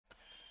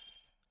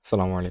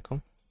আসসালামু আলাইকুম।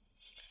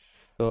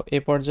 তো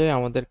এই পর্যায়ে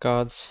আমাদের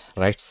কাজ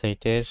রাইট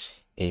সাইডের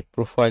এই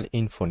প্রোফাইল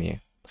ইনফো নিয়ে।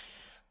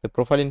 তো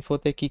প্রোফাইল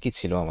ইনফোতে কি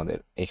ছিল আমাদের?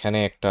 এখানে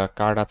একটা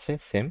কার্ড আছে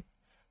সেম।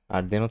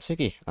 আর দেন হচ্ছে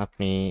কি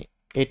আপনি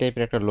এই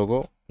টাইপের একটা লোগো,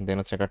 দেন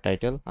হচ্ছে একটা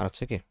টাইটেল, আর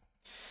হচ্ছে কি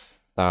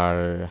তার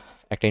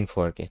একটা ইনফো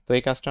আর কি। তো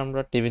এই কাজটা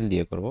আমরা টেবিল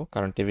দিয়ে করব,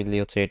 কারণ টেবিল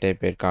দিয়ে হচ্ছে এই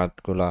টাইপের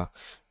কার্ডগুলা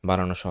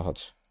বানানো সহজ।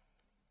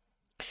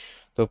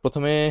 তো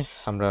প্রথমে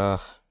আমরা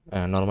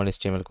নর্মাল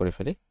HTML করে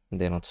ফেলি,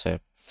 দেন হচ্ছে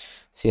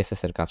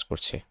CSS এর কাজ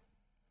করছি।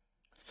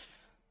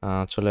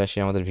 চলে আসি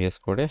আমাদের ভিএস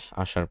কোডে,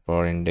 আসার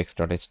পর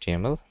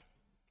index.html।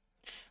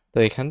 তো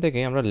এখান থেকে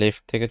আমরা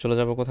লেফট থেকে চলে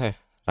যাব কোথায়?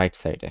 রাইট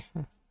সাইডে।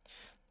 হ্যাঁ,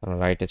 আমরা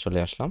রাইটে চলে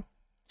আসলাম।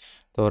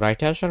 তো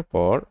রাইটে আসার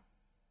পর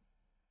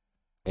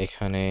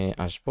এখানে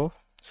আসবো।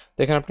 তো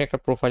এখানে আপনি একটা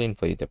প্রোফাইল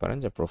ইনফো দিতে পারেন,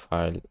 যে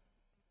প্রোফাইল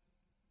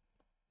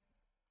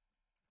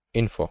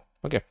ইনফো।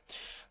 ওকে,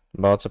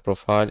 বা হচ্ছে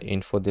প্রোফাইল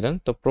ইনফো দিলেন।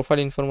 তো প্রোফাইল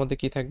ইনফোর মধ্যে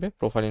কি থাকবে?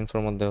 প্রোফাইল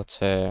ইনফোর মধ্যে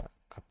হচ্ছে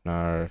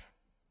আপনার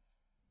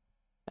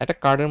একটা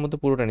কার্ডের মধ্যে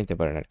পুরোটা নিতে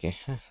পারেন আর কি।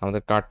 হ্যাঁ,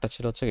 আমাদের কার্ডটা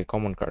ছিল হচ্ছে কি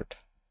common card.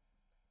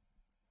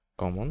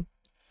 Common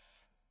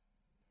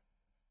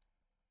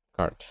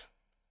card,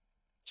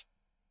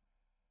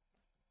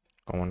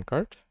 common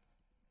card.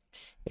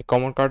 এই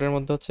কমন কার্ডের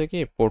মধ্যে হচ্ছে কি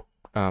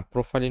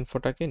প্রোফাইল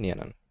ইনফোটাকে নিয়ে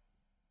নেন,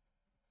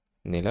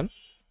 নিলেন।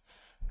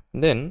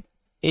 দেন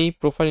এই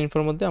প্রোফাইল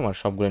ইনফোর মধ্যে আমার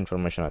সবগুলো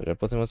ইনফরমেশন আসবে।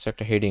 প্রথমে হচ্ছে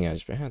একটা হেডিং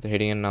আসবে। হ্যাঁ, তো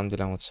হেডিং এর নাম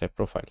দিলাম হচ্ছে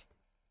প্রোফাইল,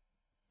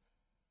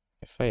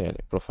 FIL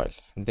প্রোফাইল।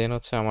 দেন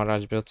হচ্ছে আমার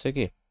আসবে হচ্ছে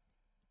কি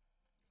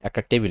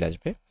একটা টেবিল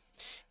আসবে।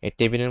 এই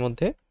টেবিলের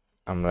মধ্যে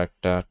আমরা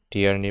একটা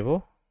টিয়ার নিব,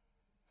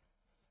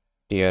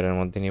 টিয়ার এর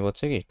মধ্যে নিব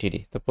হচ্ছে কি টিডি।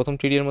 তো প্রথম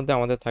টিডি এর মধ্যে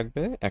আমাদের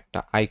থাকবে একটা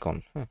আইকন।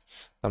 হ্যাঁ,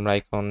 তো আমরা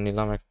আইকন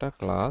নিলাম একটা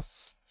ক্লাস।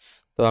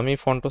 তো আমি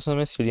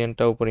ফন্টোসামের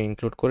সিরিয়ানটা উপরে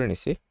ইনক্লুড করে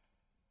নিছি,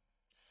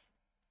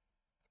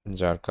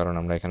 যার কারণে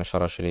আমরা এখানে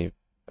সরাসরি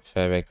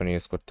ফ্যাব আইকন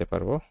ইউজ করতে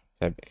পারবো।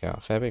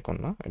 ফ্যাব আইকন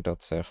না, এটা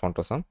হচ্ছে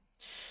ফন্টোসাম।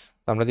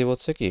 তো আমরা দিব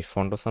হচ্ছে কি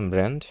ফন্টোসাম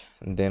ব্র্যান্ড।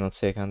 দেন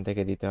হচ্ছে এখান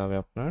থেকে দিতে হবে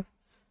আপনার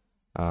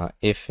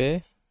FA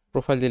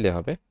প্রোফাইল দিলে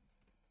হবে,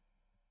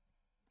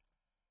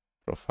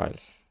 প্রোফাইল।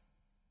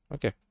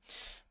 ওকে,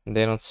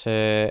 দেন হচ্ছে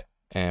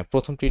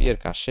প্রথম টিডি এর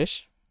কাজ শেষ।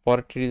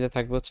 পরের টিডিতে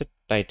থাকবে হচ্ছে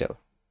টাইটেল।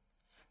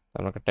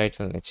 আমরা একটা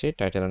টাইটেল নিচ্ছি,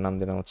 টাইটেলের নাম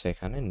দিলাম হচ্ছে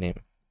এখানে নেম।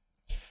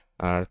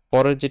 আর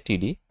পরের যে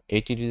টিডি,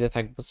 এই টিডিতে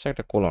থাকবে হচ্ছে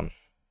একটা কোলন।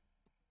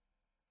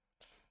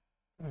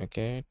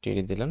 ওকে,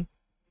 টিডি দিলেন,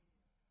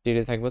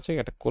 টিডি থাকবে হচ্ছে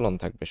একটা কোলন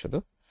থাকবে শুধু।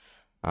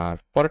 আর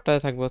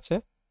পরেরটায় থাকবে হচ্ছে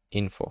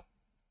ইনফো।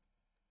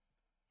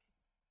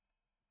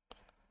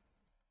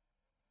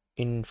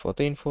 ইনফো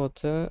তো ইনফো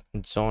হচ্ছে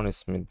জন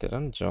স্মিথ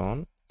দিলাম, জন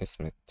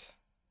স্মিথ,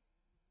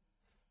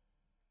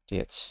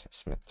 TH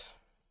স্মিথ।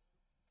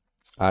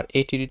 আর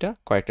এই টিডিটা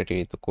কয়েকটা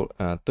টিডি তো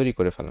তৈরি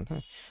করে ফেলেন।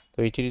 হ্যাঁ, তো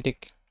এই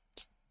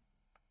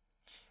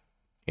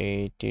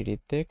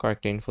টিডিতে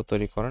কয়েকটা ইনফো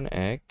তৈরি করেন।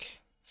 1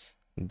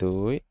 2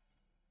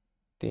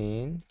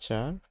 3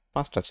 4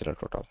 5টা ছিল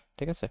টোটাল।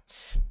 ঠিক আছে,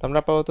 তো আমরা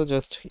আপাতত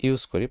জাস্ট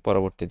ইউজ করি,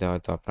 পরবর্তীতে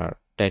হয়তো আপনার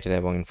টাইটেল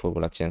এবং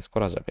ইনফোগুলো চেঞ্জ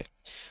করা যাবে।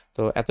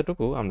 তো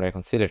এতটুকু আমরা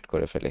এখন সিলেক্ট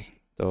করে ফেলি।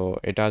 তো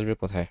এটা আসবে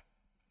কোথায়?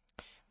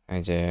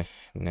 এই যে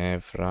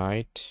নেভ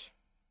রাইট,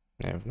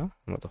 নেভ না,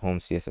 আমরা তো হোম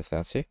CSS এ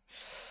আছি।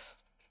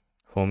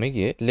 হোমে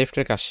গিয়ে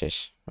লেফটের কাজ শেষ।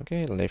 ওকে,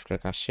 লেফটের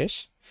কাজ শেষ।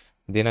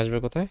 দেন আসবে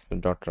কোথায়?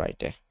 ডট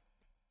রাইটে।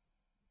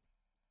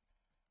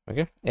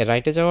 ওকে, এই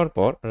রাইটে যাওয়ার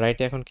পর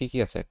রাইটে এখন কি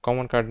আছে?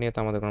 কমন কার্ড নিয়ে তো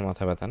আমাদের কোনো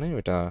মাথা ব্যথা নেই,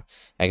 ওইটা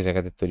এক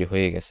জায়গাতে তৈরি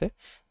হয়ে গেছে।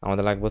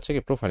 আমাদের লাগবে হচ্ছে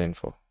কি প্রোফাইল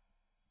ইনফো।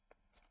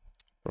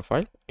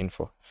 প্রোফাইল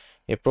ইনফো,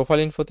 এই প্রোফাইল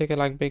ইনফো থেকে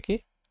লাগবে কি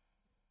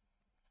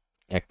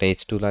একটা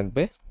H2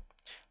 লাগবে,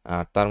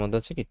 আর তার মধ্যে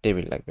হচ্ছে কি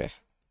টেবিল লাগবে।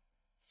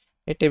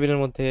 এই টেবিলের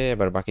মধ্যে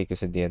এবার বাকি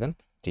কিছু দিয়ে দেন।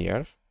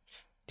 টিআর,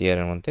 টিআর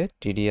এর মধ্যে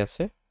টিডি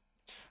আছে,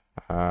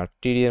 আর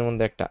টিডি এর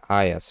মধ্যে একটা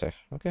আই আছে।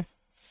 ওকে,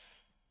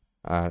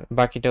 আর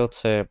বাকিটা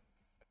হচ্ছে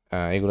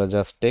এগুলো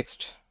জাস্ট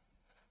টেক্সট।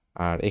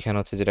 আর এখানে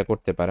হচ্ছে যেটা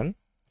করতে পারেন,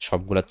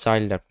 সবগুলা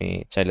চাইল্ড আপনি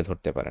চাইলে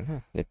ধরতে পারেন।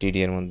 হ্যাঁ, যে টিডি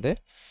এর মধ্যে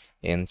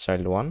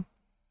n-child1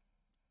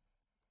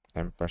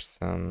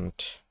 %,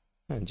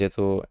 হ্যাঁ,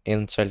 যেহেতু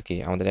n-child কি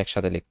আমাদের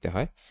একসাথে লিখতে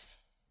হয়,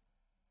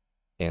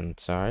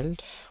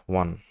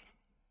 n-child1।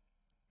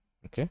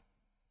 ওকে,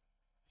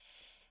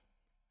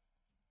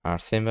 আর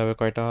সেম ভাবে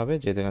কয়টা হবে?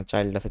 যেহেতু এখানে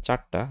চাইল্ড আছে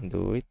 4টা,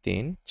 2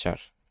 3 4,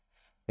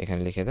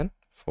 এখানে লিখে দেন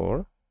 4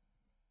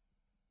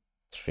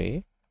 3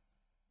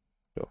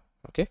 2।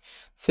 ওকে,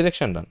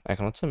 সিলেকশন ডান।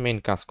 এখন হচ্ছে মেইন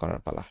কাজ করার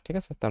পালা। ঠিক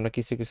আছে, তো আমরা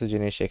কিছু কিছু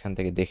জিনিস এখান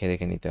থেকে দেখে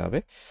দেখে নিতে হবে।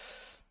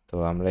 তো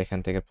আমরা এখান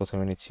থেকে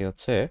প্রথমে নিচ্ছি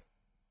হচ্ছে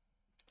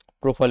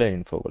প্রোফাইলের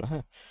ইনফোগুলো।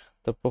 হ্যাঁ,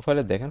 তো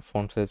প্রোফাইলে দেখেন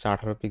ফন্ট সাইজ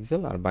 18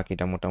 পিক্সেল, আর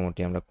বাকিটা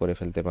মোটামুটি আমরা করে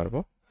ফেলতে পারবো।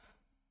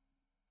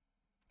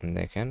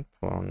 দেখেন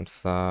ফন্ট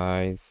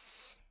সাইজ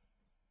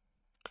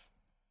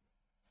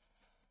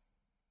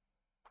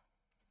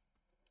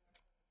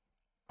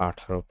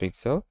 18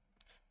 পিক্সেল।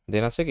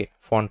 দেন আছে কি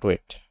ফন্ট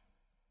ওয়েট।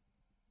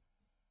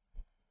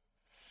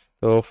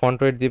 তো ফন্ট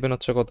ওয়েট দিবেন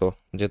হচ্ছে কত?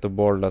 যেহেতু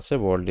বোল্ড আছে,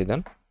 বোল্ডই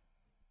দেন।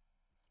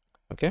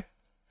 ওকে,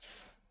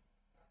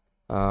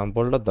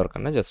 বোল্ডার দরকার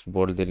না, জাস্ট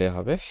বোল্ড দিলে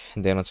হবে।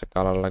 দেন হচ্ছে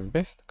কালার লাগবে,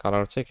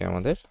 কালার হচ্ছে কি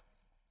আমাদের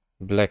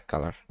ব্ল্যাক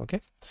কালার। ওকে,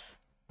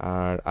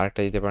 আর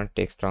আরেকটা দিতে পারেন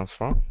টেক্সট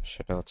ট্রান্সফর্ম,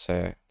 সেটা হচ্ছে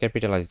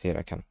ক্যাপিটালাইজ দিয়ে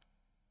রাখেন,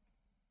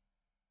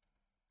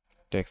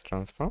 টেক্সট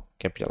ট্রান্সফর্ম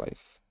ক্যাপিটালাইজ।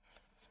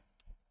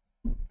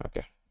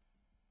 ওকে,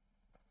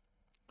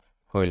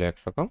 হইল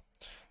একরকম।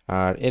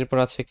 আর এরপর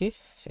আছে কি,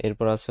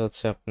 এরপর আছে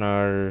হচ্ছে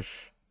আপনার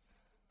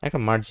একটা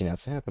মার্জিন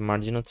আছে, হ্যাঁ, তো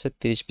মার্জিন হচ্ছে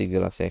 30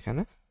 পিক্সেল আছে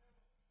এখানে,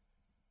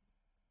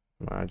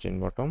 মার্জিন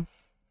বটম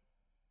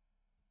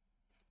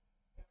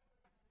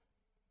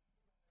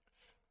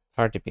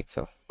 30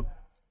 পিক্সেল।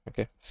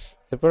 ওকে,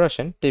 এরপর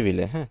আসেন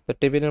টেবিলে, হ্যাঁ, তো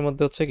টেবিলের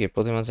মধ্যে হচ্ছে কি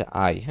প্রথমে আছে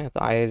আই, হ্যাঁ, তো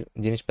আয়ের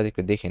জিনিসপাতি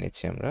একটু দেখে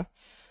নিচ্ছি আমরা,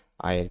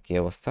 আয়ের কি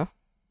অবস্থা।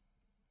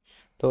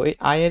 তো এই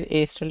আয়ের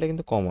এই স্টাইলটা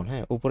কিন্তু কমন,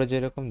 হ্যাঁ, উপরে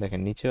যেরকম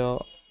দেখেন নিচেও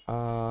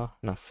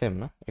না সেম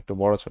না, একটু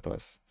বড় ছোট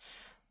আছে।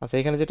 আচ্ছা,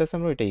 এখানে যেটা আছে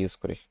আমরা ওইটা ইউজ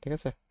করি, ঠিক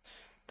আছে।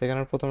 তো এখানে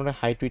প্রথমে আমরা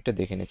হাইট উইডটা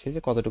দেখে নিচ্ছি যে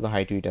কতটুকু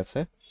হাইট উইড আছে।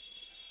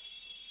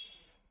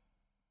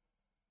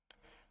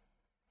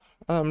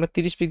 আমরা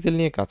 30 পিক্সেল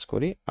নিয়ে কাজ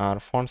করি, আর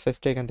ফন্ট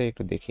সাইজটা এখান থেকে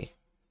একটু দেখি।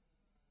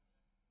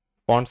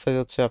 ফন্ট সাইজ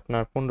হচ্ছে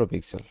আপনার 15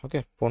 পিক্সেল, ওকে,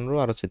 15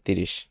 আর হচ্ছে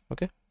 30।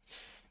 ওকে,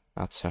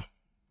 আচ্ছা,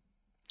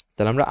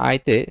 তাহলে আমরা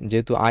আইতে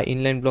যেহেতু আই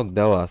ইনলাইন ব্লক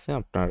দেওয়া আছে,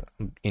 আপনার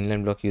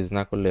ইনলাইন ব্লক ইউজ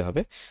না করলে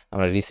হবে,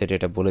 আমরা রিসেট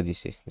এটা বলে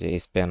দিছি যে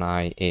স্প্যান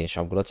আই এ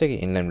সবগুলো হচ্ছে কি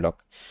ইনলাইন ব্লক।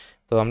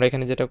 তো আমরা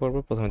এখানে যেটা করব,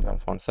 প্রথমে দিলাম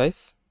ফন্ট সাইজ,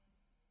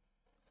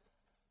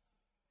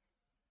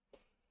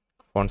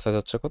 ফন্ট সাইজ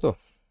হচ্ছে কত,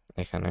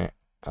 এখানে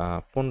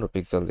 15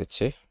 পিক্সেল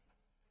দিচ্ছি।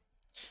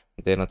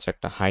 দেন হচ্ছে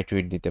একটা হাইট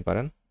উইড দিতে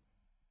পারেন,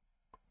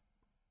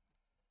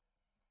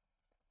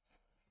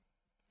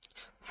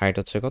 হাইট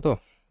হচ্ছে কত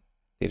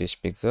 30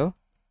 পিক্সেল,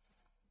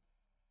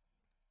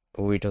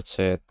 উইড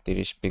হচ্ছে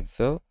 30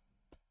 পিক্সেল,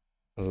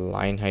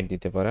 লাইন হাইট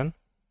দিতে পারেন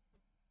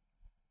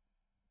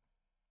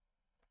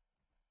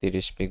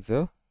 30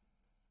 পিক্সেল,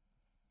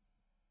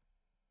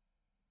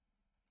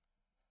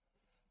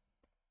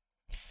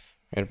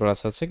 এরপর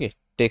আছে হচ্ছে কি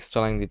টেক্সট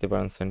লাইন দিতে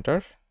পারেন সেন্টার,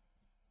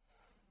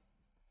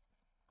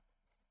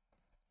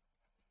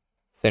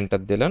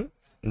 সেন্টার দিলেন।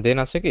 দেন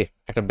আছে কি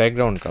একটা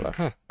ব্যাকগ্রাউন্ড কালার,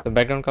 হ্যাঁ, তো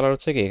ব্যাকগ্রাউন্ড কালার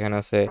হচ্ছে কি এখানে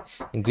আছে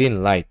গ্রিন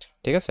লাইট,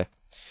 ঠিক আছে,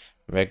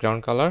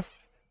 background colour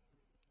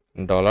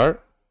dollar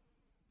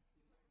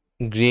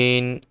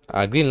green,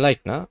 green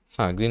light না,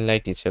 হ্যাঁ গ্রিন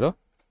লাইটই ছিল,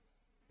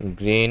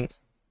 গ্রিন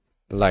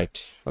লাইট।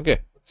 ওকে,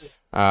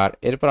 আর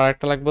এরপর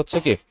আরেকটা লাগবে হচ্ছে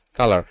কি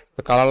কালার, তো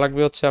কালার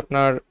লাগবে হচ্ছে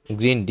আপনার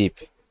গ্রিন ডিপ।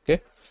 ওকে,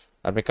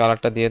 আপনি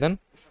কালারটা দিয়ে দেন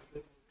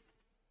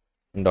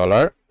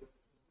ডলার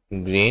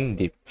গ্রিন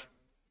ডিপ,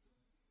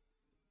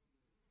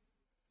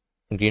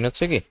 গ্রিন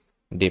হচ্ছে কি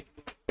ডিপ।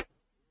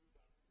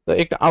 তো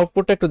একটু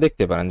আউটপুটটা একটু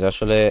দেখতে পারেন যে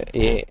আসলে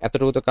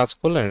এতটুকু তো কাজ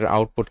করলেন, এর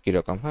আউটপুট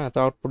কীরকম, হ্যাঁ, তো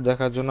আউটপুট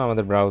দেখার জন্য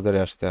আমাদের ব্রাউজারে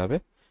আসতে হবে।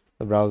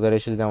 তো ব্রাউজারে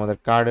এসে যদি আমাদের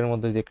কার্ডের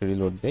মধ্যে যদি একটু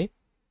রিলোড দেই,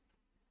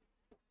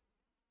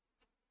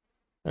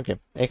 ওকে,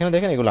 এখানে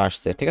দেখেন এগুলো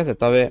আসছে, ঠিক আছে।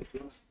 তবে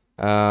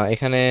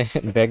এখানে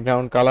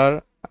ব্যাকগ্রাউন্ড কালার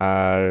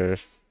আর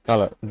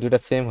কালার দুইটা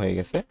সেম হয়ে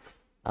গেছে,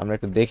 আমরা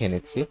একটু দেখে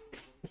নিচ্ছি।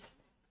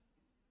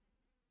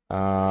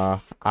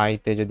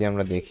 আইতে যদি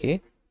আমরা দেখি,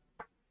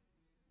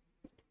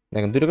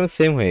 দেখেন দুটো কিন্তু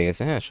সেম হয়ে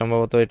গেছে, হ্যাঁ,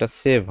 সম্ভবত এটা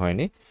সেভ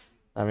হয়নি।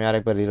 আমি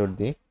আরেকবার রিলোড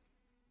দিই,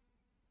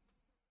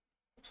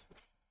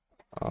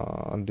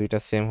 দুইটা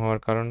সেম হওয়ার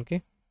কারণ কি,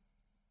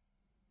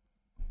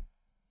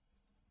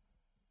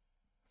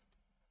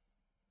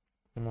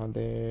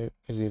 আমাদের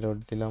রিলোড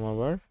দিলাম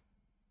আবার,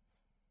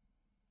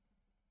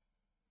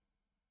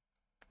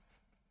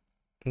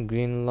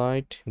 green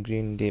light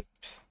green deep,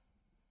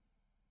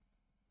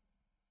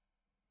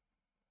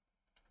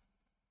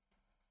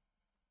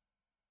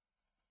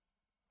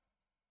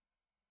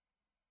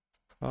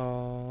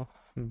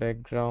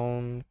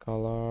 background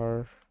colour,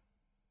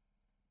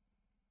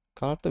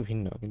 colour তো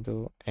ভিন্ন কিন্তু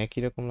একই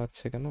রকম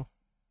লাগছে কেন।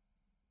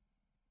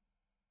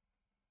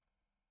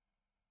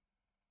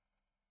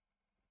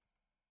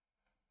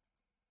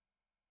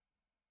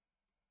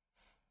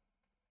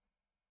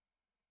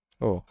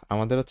 ও,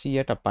 আমাদের হচ্ছে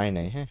ইয়েটা পাই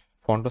নাই, হ্যাঁ,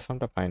 ফন্ট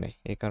সামটা পাই নাই,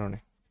 এই কারণে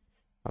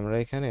আমরা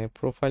এখানে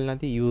প্রোফাইল না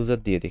দিয়ে ইউজার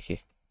দিয়ে দেখি,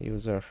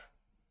 ইউজার,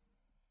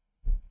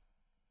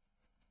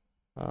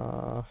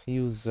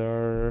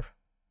 ইউজার,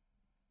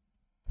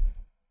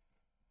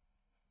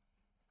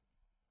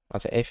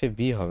 আচ্ছা এফ এ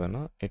বি হবে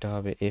না, এটা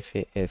হবে এফ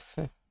এ এস,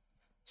 হ্যাঁ,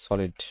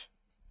 সলিড।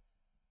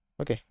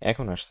 ওকে,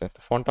 এখন আসছে, তো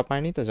ফন্টটা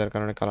পাইনি তো যার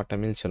কারণে কালারটা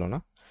মিলছিল না,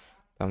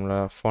 তো আমরা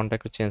ফন্টটা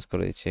একটু চেঞ্জ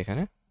করে দিচ্ছি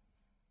এখানে,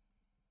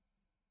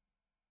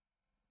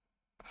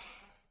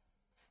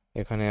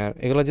 এখানে আর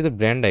এগুলো যেহেতু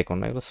ব্র্যান্ড আইকন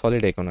না, এগুলো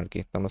সলিড আইকন আর কি,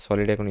 তো আমরা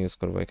সলিড আইকন ইউজ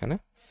করবো এখানে,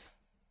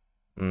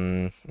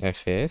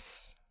 এফ এস,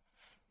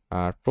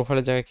 আর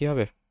প্রোফাইলের জায়গায় কি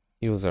হবে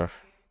ইউজার,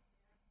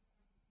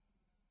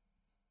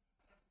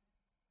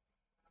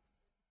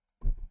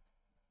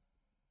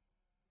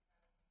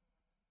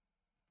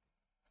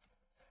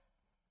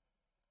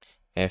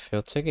 এফ এ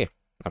হচ্ছে কি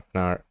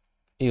আপনার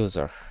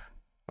ইউজার।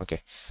 ওকে,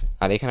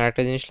 আর এখানে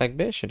আরেকটা জিনিস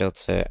লাগবে, সেটা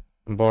হচ্ছে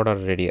বর্ডার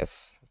রেডিয়াস।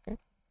 ওকে,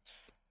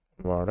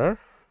 বর্ডার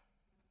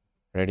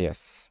রেডিয়াস,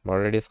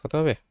 বর্ডার রেডিয়াস কত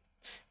হবে,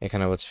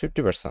 এখানে হচ্ছে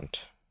 50%,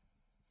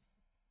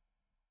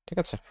 ঠিক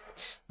আছে।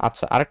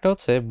 আচ্ছা, আরেকটা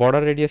হচ্ছে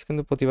বর্ডার রেডিয়াস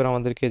কিন্তু প্রতিবার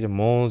আমাদেরকে যে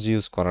মোজ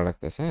ইউজ করা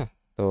লাগতেছে, হ্যাঁ,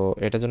 তো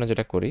এটার জন্য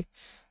যেটা করি,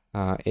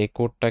 এই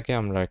কোডটাকে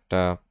আমরা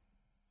একটা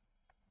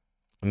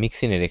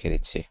মিক্সিনে রেখে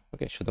দিচ্ছি।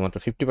 ওকে, শুধুমাত্র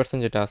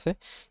 50% যেটা আছে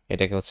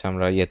এটাকে হচ্ছে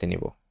আমরা ইয়েতে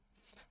নিব,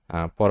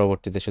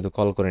 পরবর্তীতে শুধু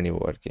কল করে নিব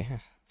আর কি।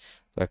 হ্যাঁ,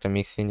 তো একটা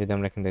মিক্সিন যদি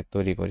আমরা এখান থেকে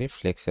তৈরি করি,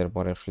 ফ্লেক্সের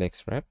পরে ফ্লেক্স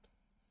র্যাপ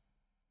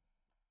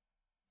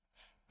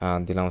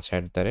দিলাম হচ্ছে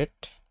 @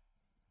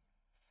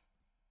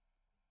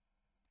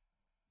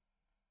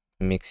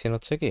 মিক্সিন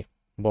হচ্ছে কি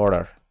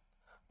বর্ডার।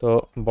 তো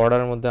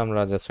বর্ডারের মধ্যে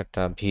আমরা জাস্ট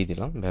একটা ভি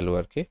দিলাম, ভ্যালু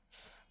আর কি।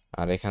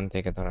 আর এখান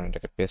থেকে ধরেন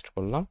এটাকে পেস্ট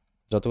করলাম,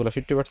 যতগুলো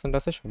 50%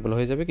 আছে সবগুলো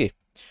হয়ে যাবে কি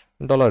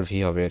 $V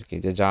হবে আর কি,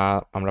 যে যা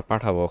আমরা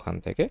পাঠাবো ওখান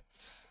থেকে।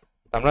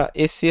 আমরা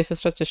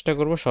SCSSটা চেষ্টা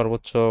করব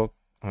সর্বোচ্চ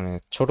মানে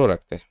ছোট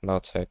রাখতে, বা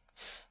হচ্ছে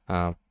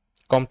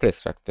কম্প্রেস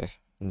রাখতে,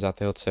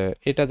 যাতে হচ্ছে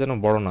এটা যেন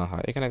বড় না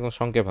হয়। এখানে একদম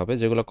সংক্ষেপ হবে,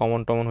 যেগুলো কমন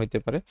টমন হইতে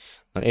পারে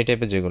মানে এই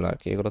টাইপের যেগুলো আর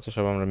কি, এগুলো হচ্ছে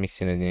সব আমরা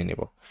মিক্সিনে নিয়ে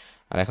নিব।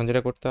 আর এখন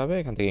যেটা করতে হবে,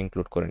 এখান থেকে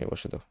ইনক্লুড করে নিব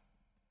শুধু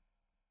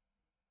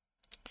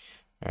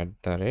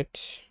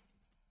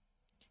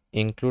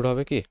ইনক্লুড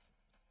হবে কি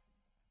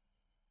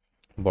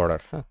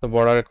বর্ডার। হ্যাঁ, তো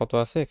বর্ডারে কত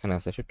আছে, এখানে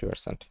আছে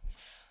 50%,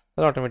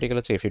 তাহলে অটোমেটিক্যালি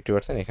হচ্ছে এই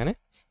 50% এখানে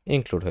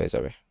ইনক্লুড হয়ে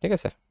যাবে। ঠিক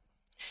আছে,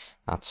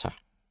 আচ্ছা,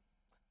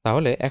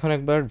 তাহলে এখন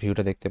একবার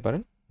ভিউটা দেখতে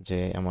পারেন যে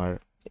আমার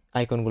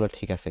আইকনগুলো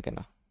ঠিক আছে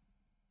কিনা।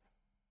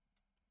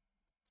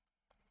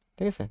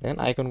 ঠিক আছে, দেখেন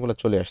আইকনগুলো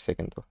চলে আসছে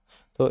কিন্তু।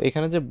 তো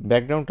এখানে যে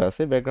ব্যাকগ্রাউন্ডটা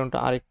আছে, ব্যাকগ্রাউন্ডটা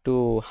আরেকটু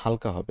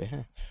হালকা হবে।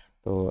 হ্যাঁ,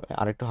 তো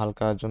আরেকটু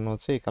হালকার জন্য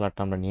হচ্ছে এই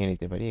কালারটা আমরা নিয়ে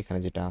নিতে পারি। এখানে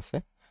যেটা আছে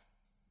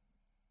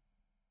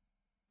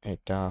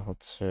এটা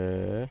হচ্ছে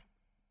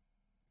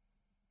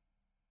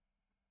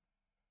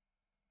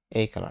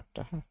এই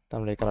কালারটা। হ্যাঁ, তো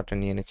আমরা এই কালারটা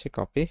নিয়ে নিচ্ছি,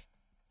 কপি,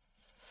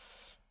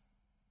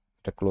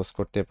 এটা ক্লোজ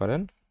করতে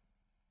পারেন।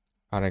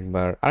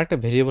 আরেকবার আরেকটা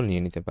ভেরিয়েবল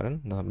নিয়ে নিতে পারেন,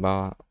 বা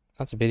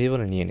আচ্ছা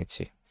ভেরিয়েবলে নিয়ে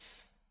নিচ্ছি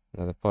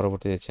যাতে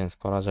পরবর্তীতে চেঞ্জ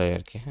করা যায়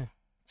আর কি। হ্যাঁ,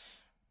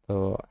 তো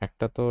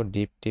একটা তো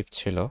ডিপ টিপ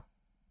ছিল,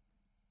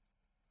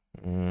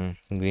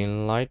 গ্রিন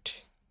লাইট,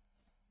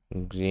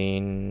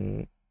 গ্রিন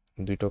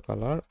দুটো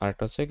কালার,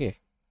 আরেকটা হচ্ছে কি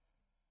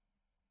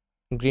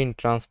গ্রিন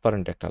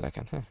ট্রান্সপারেন্ট একটা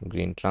লেখেন। হ্যাঁ,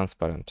 গ্রিন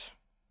ট্রান্সপারেন্ট,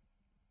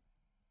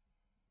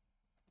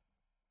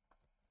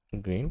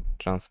 গ্রিন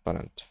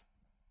ট্রান্সপারেন্ট।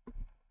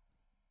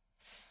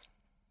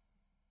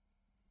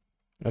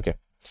 ওকে,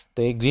 তো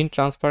এই গ্রিন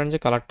ট্রান্সপারেন্ট যে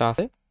কালারটা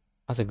আছে,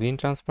 আচ্ছা গ্রিন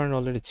ট্রান্সপারেন্ট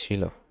অলরেডি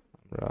ছিল,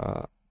 আমরা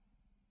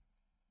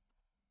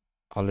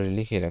অলরেডি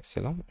লিখে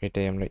রাখছিলাম,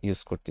 এটাই আমরা ইউজ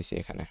করতেছি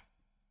এখানে।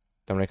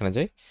 তো আমরা এখানে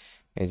যাই,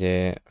 এই যে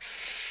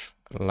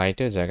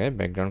লাইটের জায়গায়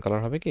ব্যাকগ্রাউন্ড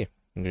কালার হবে কি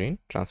গ্রিন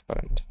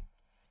ট্রান্সপারেন্ট।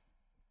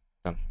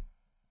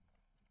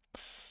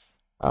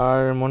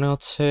 আর মনে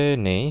হচ্ছে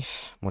নেই,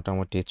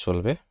 মোটামুটি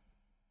চলবে।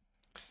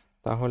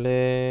 তাহলে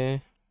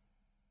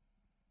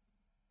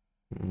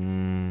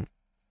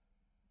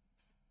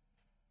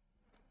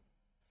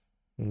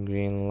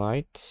green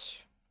light,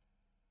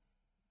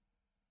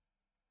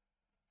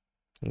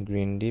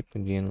 green deep,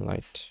 green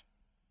light.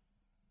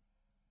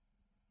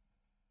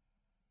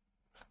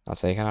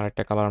 আচ্ছা, এখানে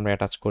আরেকটা কালার আমরা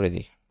অ্যাটাচ করে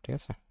দিই। ঠিক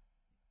আছে,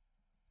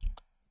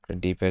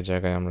 ডিপের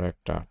জায়গায় আমরা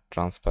একটা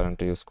ট্রান্সপারেন্ট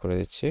ইউজ করে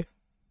দিচ্ছি,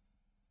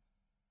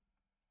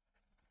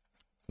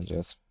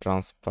 জাস্ট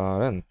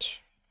ট্রান্সপারেন্ট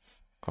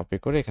কপি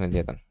করে এখানে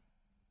দিয়ে দেন।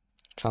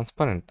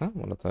 ট্রান্সপারেন্ট না,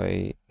 মূলত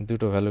এই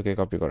দুটো ভ্যালুকে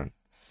কপি করেন।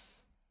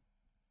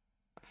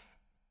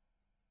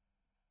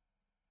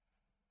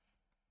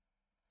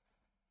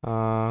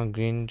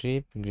 গ্রিন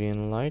ডিপ, গ্রিন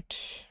লাইট,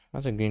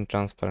 আচ্ছা গ্রিন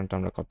ট্রান্সপারেন্ট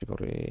আমরা কপি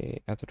করি,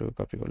 এতটুকু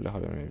কপি করলে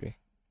হবে মেবি,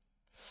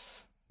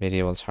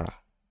 ভেরিয়েবল ছাড়া।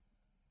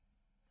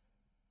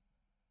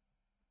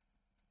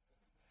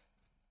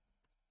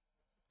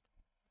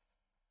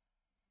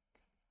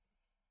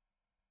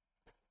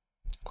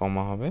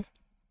 কমা হবে।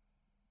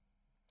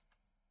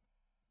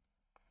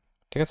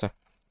 ঠিক আছে,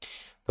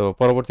 তো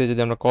পরবর্তী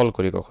যদি আমরা কল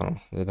করি কখনো,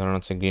 যে ধরেন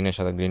হচ্ছে গ্রিনের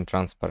সাথে গ্রিন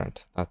ট্রান্সপারেন্ট,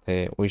 তাতে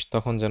উইশ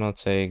তখন যেন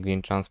হচ্ছে এই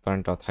গ্রিন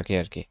ট্রান্সপারেন্টটাও থাকে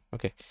আর কি।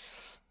 ওকে,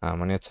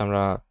 মানে হচ্ছে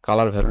আমরা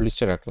কালার ভ্যালু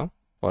লিস্টে রাখলাম,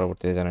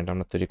 পরবর্তীতে যেন এটা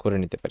আমরা তৈরি করে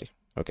নিতে পারি।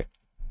 ওকে,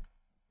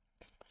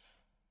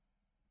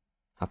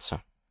 আচ্ছা,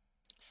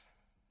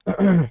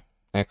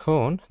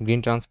 এখন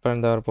গ্রিন ট্রান্সপারেন্ট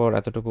দেওয়ার পর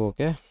এতটুকু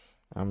ওকে,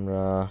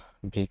 আমরা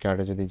ভি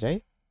কার্ডে যদি যাই,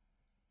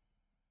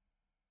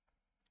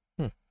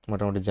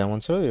 মোটামুটি যেমন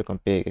ছিল এরকম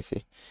পেয়ে গেছি।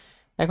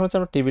 এখন হচ্ছে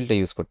আমরা টেবিলটা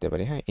ইউজ করতে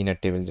পারি। হ্যাঁ, ইনার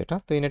টেবিল যেটা,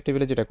 তো ইনার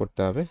টেবিলে যেটা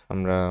করতে হবে,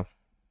 আমরা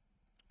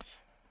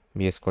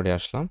বিএস কোডে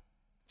আসলাম,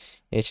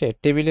 এসে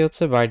টেবিলে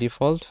হচ্ছে বাই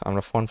ডিফল্ট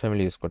আমরা ফন্ট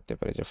ফ্যামিলি ইউজ করতে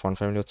পারি। যে ফন্ট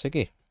ফ্যামিলি হচ্ছে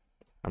কি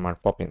আমার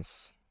Poppins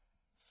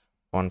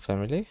font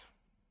family,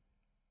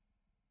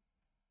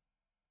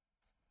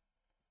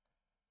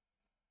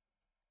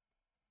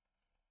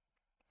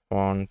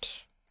 font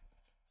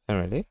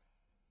family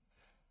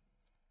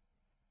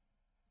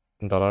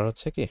dollar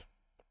হচ্ছে কি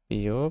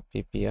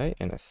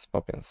POPPINS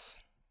পপিন্স।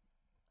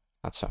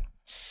 আচ্ছা,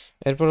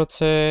 এরপর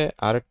হচ্ছে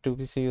আর একটু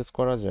কিছু ইউজ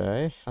করা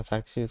যায়। আচ্ছা,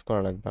 আর কিছু ইউজ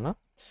করা লাগবে না।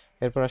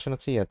 এরপর আসেন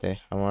হচ্ছে ইয়াতে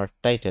আমার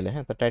টাইটেলে।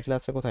 হ্যাঁ, তো টাইটেল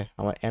আছে কোথায়,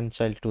 আমার এন্ড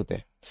চাইল্ড 2-তে।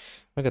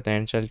 ওকে, তো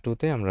এন্ড চাইল্ড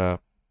 2-তে আমরা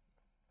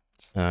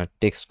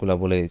টেক্সটগুলো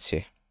বলে দিচ্ছি।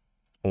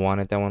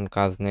 1-এ তেমন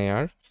কাজ নেই,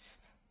 আর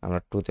আমরা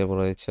 2-তে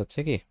বলে দিচ্ছি হচ্ছে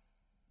কি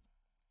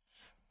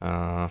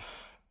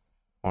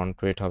ফন্ট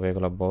ওয়েট হবে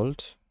এগুলো বোল্ড,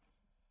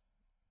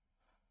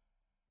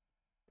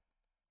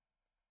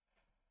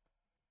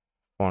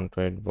 ফন্ট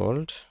ওয়েট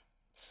বোল্ড,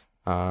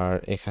 আর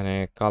এখানে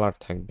কালার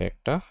থাকবে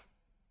একটা,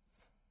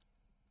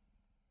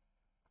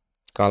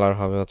 কালার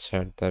হবে হচ্ছে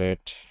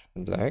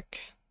 @ব্ল্যাক।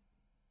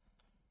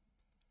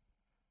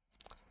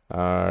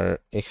 আর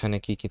এখানে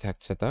কি কি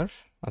থাকছে তার,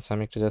 আচ্ছা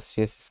আমি একটু জাস্ট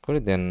সিএসএস করে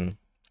দেন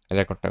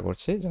রেকর্ডটা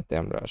করছি যাতে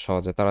আমরা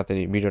সহজে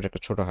তাড়াতাড়ি ভিডিওটা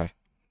একটু ছোট হয়।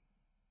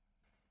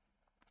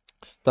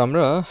 তো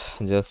আমরা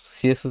জাস্ট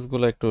সিএসএস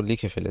গুলো একটু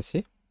লিখে ফেলেছি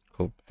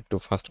খুব একটু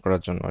ফাস্ট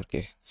করার জন্য আর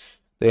কি।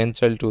 তো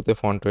এনচাইল্ড 2তে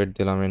ফন্ট ওয়েট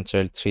দিলাম,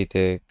 এনচাইল্ড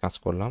 3তে কাজ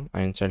করলাম, আর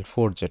এনচাইল্ড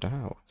 4 যেটা,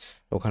 হ্যাঁ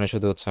ওখানে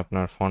শুধু হচ্ছে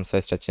আপনার ফন্ট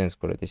সাইজটা চেঞ্জ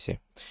করে দিছি।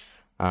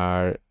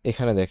 আর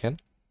এখানে দেখেন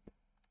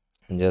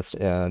জাস্ট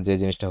যে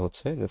জিনিসটা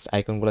হচ্ছে জাস্ট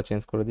আইকনগুলো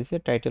চেঞ্জ করে দিয়েছি,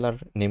 টাইটেল আর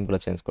নেমগুলো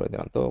চেঞ্জ করে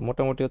দিলাম। তো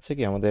মোটামুটি হচ্ছে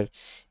কি আমাদের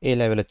এই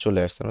লেভেলে চলে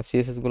আসছে। আমরা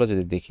সিএসএসগুলো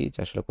যদি দেখি যে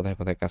আসলে কোথায়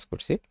কোথায় কাজ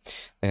করছি,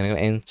 দেখেন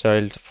এখানে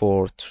এনচাইল্ড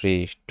 4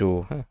 3 2,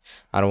 হ্যাঁ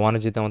আর ওয়ানে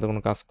যদি আমাদের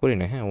কোনো কাজ করি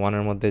না, হ্যাঁ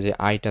ওয়ানের মধ্যে যে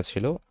আইটা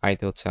ছিল,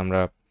 আইতে হচ্ছে আমরা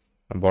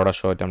বড়া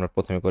সহ এটা আমরা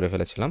প্রথমে করে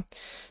ফেলেছিলাম।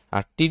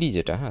 আর টিডি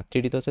যেটা, হ্যাঁ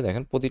টিডিতে হচ্ছে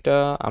দেখেন প্রতিটা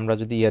আমরা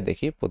যদি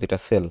দেখি প্রতিটা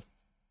সেল,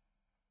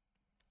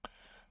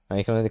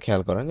 এখানে যদি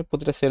খেয়াল করেন যে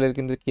প্রতিটা সেলের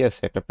কিন্তু কি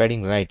আছে, একটা প্যাডিং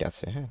রাইট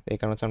আছে, হ্যাঁ এই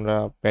কারণে হচ্ছে আমরা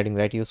প্যাডিং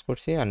রাইট ইউজ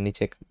করছি, আর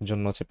নিচে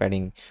জন্য হচ্ছে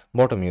প্যাডিং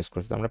বটম ইউজ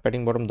করছি। তো আমরা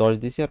প্যাডিং বটম 10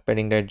 দিছি, আর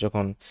প্যাডিং রাইট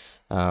যখন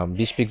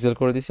 20 পিক্সেল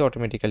করে দিছি,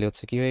 অটোমেটিক্যালি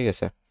হচ্ছে কি হয়ে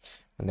গেছে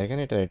দেখেন,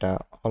 এটা এটা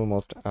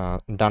অলমোস্ট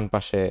ডান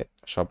পাশে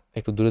সব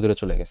একটু দূরে দূরে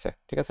চলে গেছে,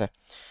 ঠিক আছে।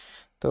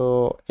 তো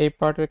এই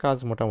পার্টের কাজ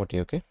মোটামুটি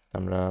ওকে,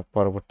 আমরা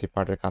পরবর্তী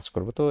পার্টের কাজ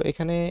করব। তো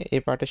এখানে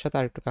এই পার্টের সাথে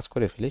আরেকটু কাজ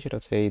করে ফেলি, সেটা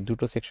হচ্ছে এই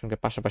দুটো সেকশনকে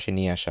পাশাপাশি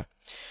নিয়ে আসা।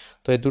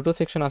 তো এই দুটো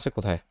সেকশন আছে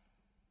কোথায়,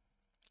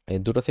 এই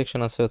দুটো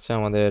সেকশন আছে হচ্ছে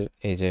আমাদের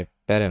এই যে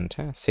প্যারেন্ট,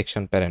 হ্যাঁ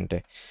সেকশন প্যারেন্টে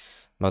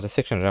বা হচ্ছে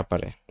সেকশন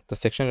র্যাপারে। তো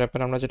সেকশন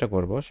র্যাপারে আমরা যেটা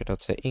করব সেটা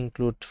হচ্ছে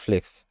ইনক্লুড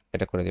ফ্লেক্স,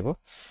 এটা করে দিব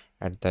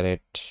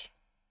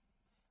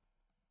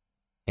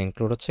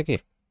ইনক্লুড হচ্ছে কি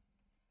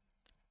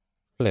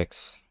ফ্লেক্স,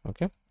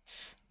 ওকে।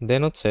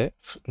 দেন হচ্ছে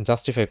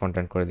জাস্টিফাই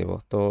কন্টেন্ট করে দিব।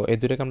 তো এই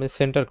দুটোকে আমরা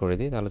সেন্টার করে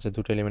দিই, তাহলে হচ্ছে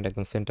দুটো এলিমেন্ট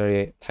একদম সেন্টারে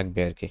থাকবে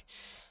আর কি।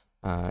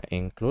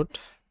 ইনক্লুড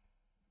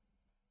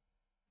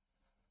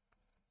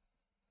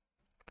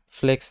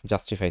ফ্লেক্স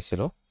জাস্টিফাই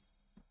ছিল,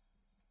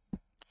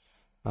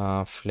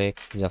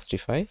 ফ্লেক্স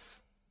জাস্টিফাই।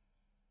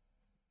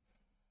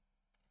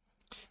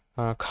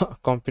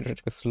 কম্পিউটার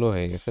একটু স্লো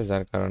হয়ে গেছে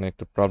যার কারণে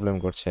একটু প্রবলেম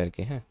করছে আর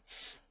কি, হ্যাঁ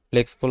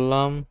ফ্লেক্স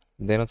করলাম।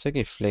 দেন হচ্ছে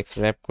কি ফ্লেক্স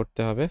র্যাপ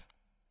করতে হবে।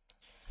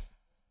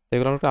 তো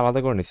এগুলো আমরা একটু আলাদা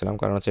করে নিয়েছিলাম,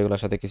 কারণ হচ্ছে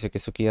এগুলোর সাথে কিছু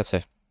কিছু কি আছে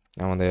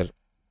আমাদের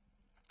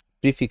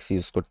প্রিফিক্স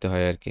ইউজ করতে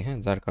হয় আর কি, হ্যাঁ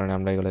যার কারণে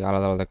আমরা এগুলো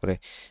আলাদা আলাদা করে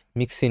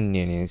মিক্সিং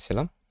নিয়ে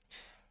নিয়েছিলাম।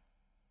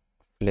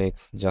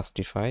 ফ্লেক্স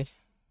জাস্টিফাই,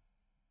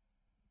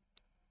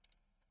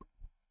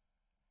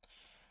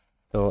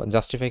 তো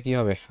জাস্টিফাই কি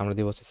হবে, আমরা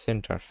দিব হচ্ছে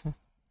সেন্টার, হ্যাঁ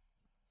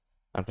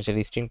আপনি চাইলে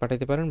স্ট্রিং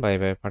পাঠাইতে পারেন বা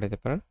এভাবে পাঠাইতে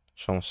পারেন,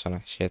 সমস্যা না,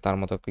 সে তার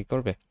মতো কি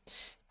করবে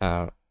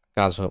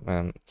কাজ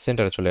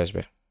সেন্টারে চলে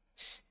আসবে।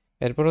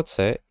 এরপর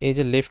হচ্ছে এই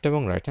যে লেফট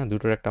এবং রাইট, হ্যাঁ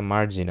দুটোর একটা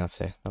মার্জিন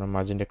আছে, আমরা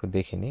মার্জিনটা একটু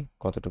দেখে নিই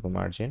কতটুকু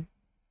মার্জিন।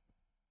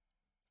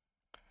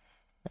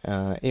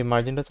 এই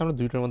মার্জিনটা হচ্ছে আমরা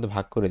দুইটার মধ্যে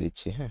ভাগ করে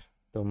দিচ্ছি, হ্যাঁ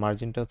তো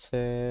মার্জিনটা হচ্ছে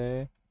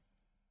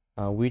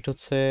উইট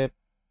হচ্ছে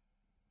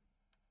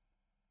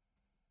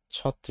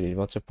 36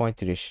 বা হচ্ছে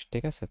 35,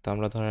 ঠিক আছে। তো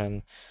আমরা ধরেন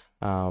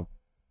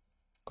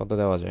কত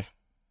দেওয়া যায়,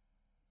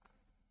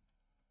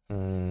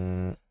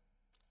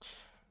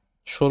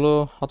 16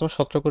 অথবা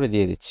 17 করে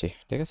দিয়ে দিচ্ছি,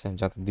 ঠিক আছে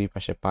যাতে দুই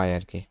পাশে পায়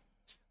আর কি।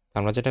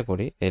 আমরা যেটা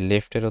করি এই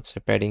লেফটের হচ্ছে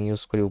প্যাডিং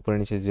ইউজ করি উপরে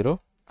নিচে 0,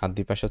 আর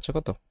দুই পাশে হচ্ছে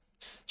কত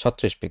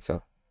 36 পিক্সেল,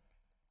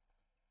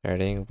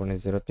 প্যাডিং উপরে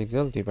 0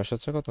 পিক্সেল, দুই পাশে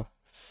হচ্ছে কত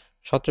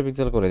 17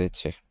 পিক্সেল করে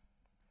দিচ্ছি,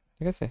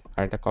 ঠিক আছে।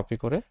 আর এটা কপি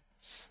করে,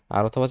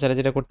 আর অথবা চাইলে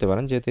যেটা করতে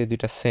পারেন যেহেতু এই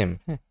দুইটা সেম,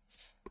 হ্যাঁ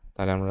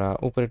তাহলে আমরা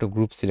উপরে একটু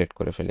গ্রুপ সিলেক্ট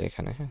করে ফেলি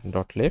এখানে, হ্যাঁ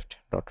dot left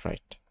dot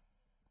right,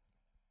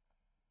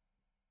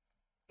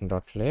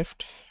 dot left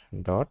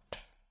dot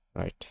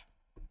right,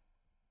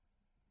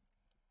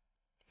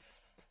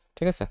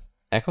 ঠিক আছে।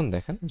 এখন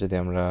দেখেন যদি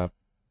আমরা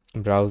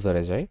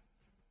ব্রাউজারে যাই,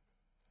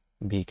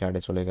 ভি কার্ডে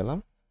চলে গেলাম,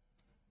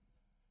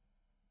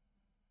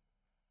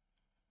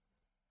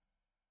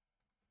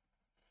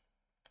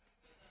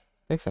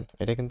 দেখছেন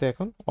এটা কিন্তু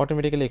এখন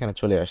অটোমেটিক্যালি এখানে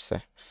চলে আসছে।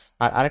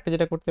 আর আরেকটা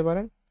যেটা করতে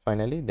পারেন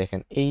ফাইনালি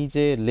দেখেন, এই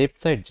যে লেফট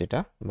সাইড যেটা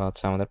বা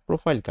হচ্ছে আমাদের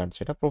প্রোফাইল কার্ড,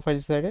 যেটা প্রোফাইল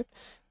সাইডের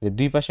যে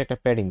দুই পাশে একটা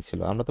প্যাডিং ছিল,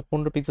 আমরা তো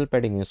 15 পিক্সেল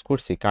প্যাডিং ইউজ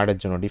করছি কার্ডের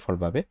জন্য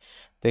ডিফল্টভাবে।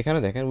 তো এখানে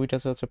দেখেন উইট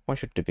আছে হচ্ছে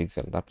 65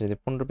 পিক্সেল, আপনি যদি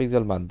 15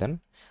 পিক্সেল বাদ দেন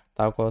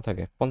তাও কত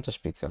থাকে 50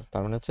 পিক্সেল।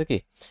 তার মানে হচ্ছে কি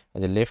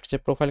যে লেফট যে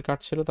প্রোফাইল কার্ড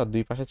ছিল তার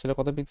দুই পাশে ছিল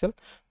কত পিক্সেল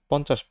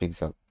 50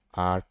 পিক্সেল।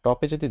 আর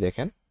টপে যদি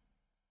দেখেন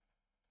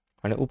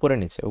মানে উপরে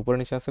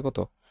নিচে আছে কত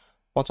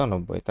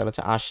 95, তাহলে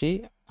হচ্ছে 80,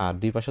 আর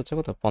দুই পাশে হচ্ছে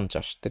কত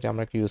 50, তাহলে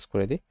আমরা একটু ইউজ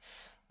করে দিই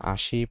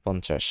 80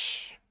 50।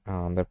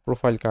 আমাদের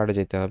প্রোফাইল কার্ডে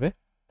যেতে হবে,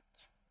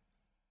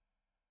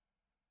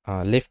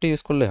 লেফটে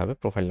ইউজ করলে হবে,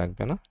 প্রোফাইল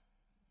লাগবে না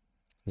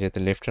যেহেতু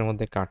লেফটের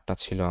মধ্যে কার্ডটা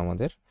ছিল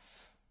আমাদের।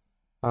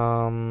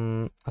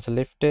 আচ্ছা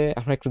লেফটে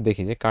আমরা একটু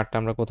দেখি যে কার্ডটা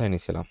আমরা কোথায়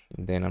নিয়েছিলাম,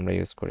 দেন আমরা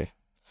ইউজ করি।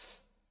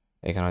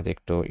 এখানে হয়তো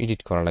একটু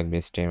এডিট করা লাগবে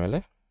HTML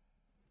এ,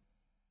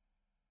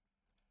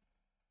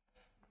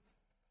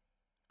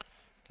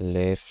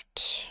 লেফট,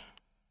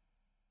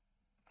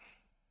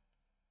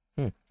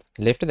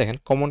 লেফটে দেখেন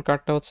কমন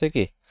কার্ডটা হচ্ছে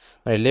কি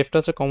মানে লেফট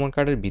হচ্ছে কমন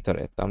কার্ডের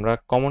ভিতরে, তো আমরা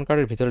কমন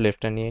কার্ডের ভিতরে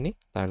লেফটটা নিয়ে নিই,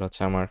 তাহলে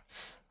হচ্ছে আমার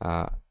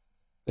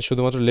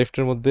শুধুমাত্র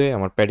লেফটের মধ্যে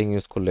আমার প্যাডিং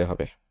ইউজ করলে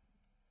হবে।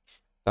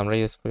 তো আমরা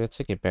ইউজ করি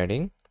হচ্ছে কি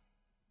প্যাডিং,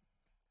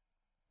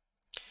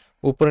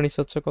 উপরে নিচে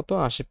হচ্ছে কত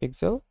 80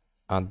 পিক্সেল,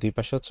 আর দুই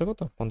পাশে হচ্ছে কত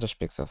 50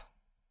 পিক্সেল।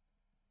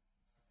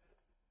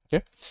 ওকে,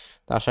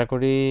 তো আশা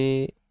করি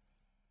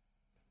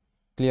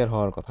ক্লিয়ার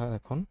হওয়ার কথা।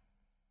 এখন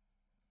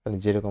তাহলে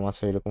যেরকম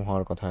আছে এরকম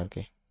হওয়ার কথা আর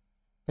কি,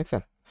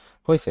 দেখছেন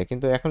হয়েছে।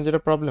 কিন্তু এখন যেটা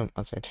প্রবলেম,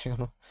 আচ্ছা এটা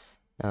এখনো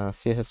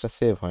সিএসএসটা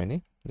সেভ হয়নি,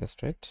 জাস্ট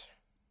ওয়েট,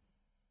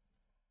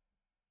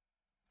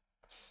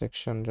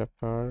 সেকশন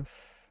র্যাপার,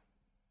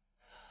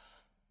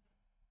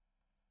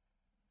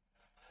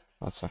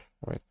 আচ্ছা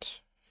ওয়েট,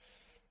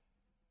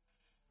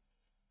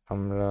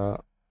 আমরা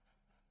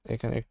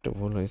এখানে একটু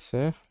ভুল হয়েছে,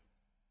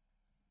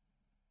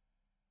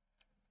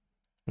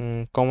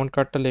 কমন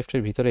কার্ডটা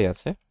লেফটের ভিতরেই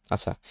আছে।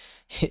 আচ্ছা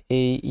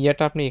এই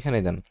ইয়াটা আপনি এখানে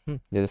দেন,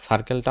 যে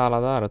সার্কেলটা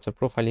আলাদা আর হচ্ছে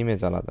প্রোফাইল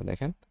ইমেজ আলাদা,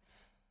 দেখেন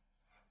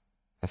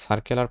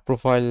সার্কেল আর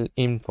প্রোফাইল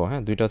ইনফো,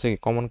 হ্যাঁ দুইটা হচ্ছে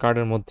কমন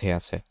কার্ডের মধ্যে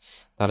আছে।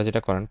 তাহলে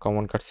যেটা করেন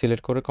কমন কার্ড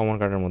সিলেক্ট করে কমন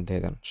কার্ডের মধ্যে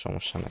দেন,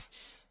 সমস্যা নেই।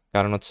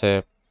 কারণ হচ্ছে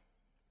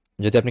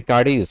যদি আপনি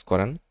কার্ডে ইউজ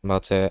করেন বা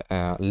হচ্ছে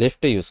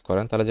লেফটে ইউজ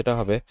করেন, তাহলে যেটা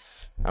হবে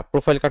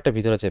প্রোফাইল কার্ডটা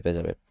ভিতরে চেপে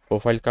যাবে,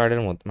 প্রোফাইল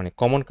কার্ডের মধ্যে মানে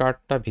কমন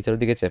কার্ডটা ভিতরের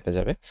দিকে চেপে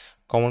যাবে,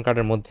 কমন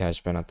কার্ডের মধ্যে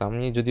আসবে না। তো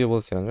আমি যদিও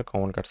বলছিলাম যে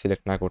কমন কার্ড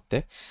সিলেক্ট না করতে,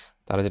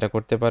 তাহলে যেটা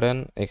করতে পারেন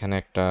এখানে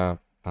একটা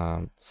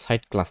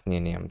সাইড ক্লাস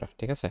নিয়ে নিই আমরা,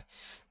 ঠিক আছে।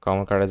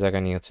 কমন কার্ডের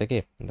জায়গায় নিয়ে হচ্ছে কি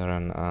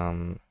ধরেন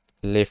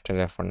left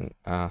refer,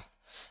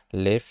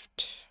 left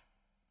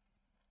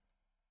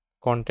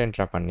content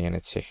wrapper নিয়ে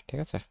নিচ্ছি, ঠিক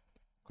আছে,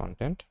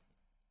 কন্টেন্ট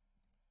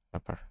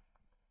র্যাপার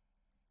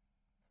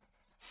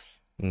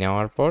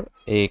নেওয়ার পর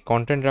এই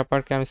কন্টেন্ট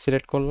র্যাপারকে আমি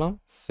সিলেক্ট করলাম,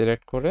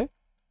 সিলেক্ট করে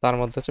তার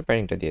মধ্যে হচ্ছে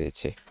প্যাডিংটা দিয়ে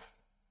দিচ্ছি,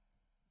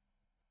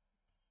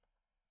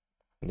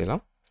 দিলাম।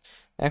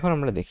 এখন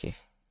আমরা দেখি,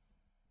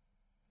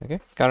 ওকে,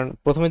 কারণ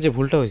প্রথমে যে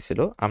ভুলটা হয়েছিল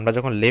আমরা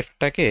যখন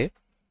লেফটটাকে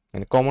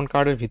মানে কমন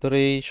কার্ডের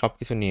ভিতরেই সব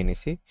কিছু নিয়ে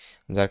নিছি,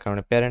 যার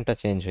কারণে প্যারেন্টটা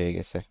চেঞ্জ হয়ে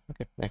গেছে।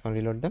 ওকে, এখন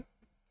রিলোড দেন,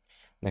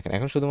 দেখেন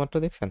এখন শুধুমাত্র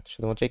দেখছেন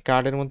শুধুমাত্র এই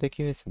কার্ডের মধ্যে কি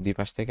হয়েছে, দুই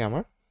পাশ থেকে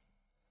আমার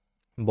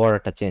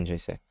বর্ডারটা চেঞ্জ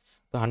হয়েছে।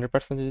 তো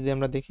 100% যদি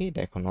আমরা দেখি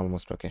এটা এখন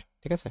অলমোস্ট ওকে,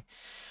 ঠিক আছে।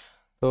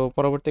 তো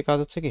পরবর্তী কাজ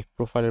হচ্ছে কি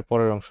প্রোফাইলের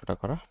পরের অংশটা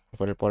করা।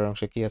 প্রোফাইলের পরের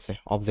অংশে কি আছে,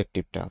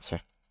 অবজেক্টিভটা আছে।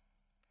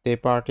 তো এই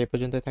পার্ট এ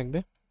পর্যন্তই থাকবে।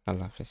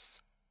 আল্লাহ হাফেজ।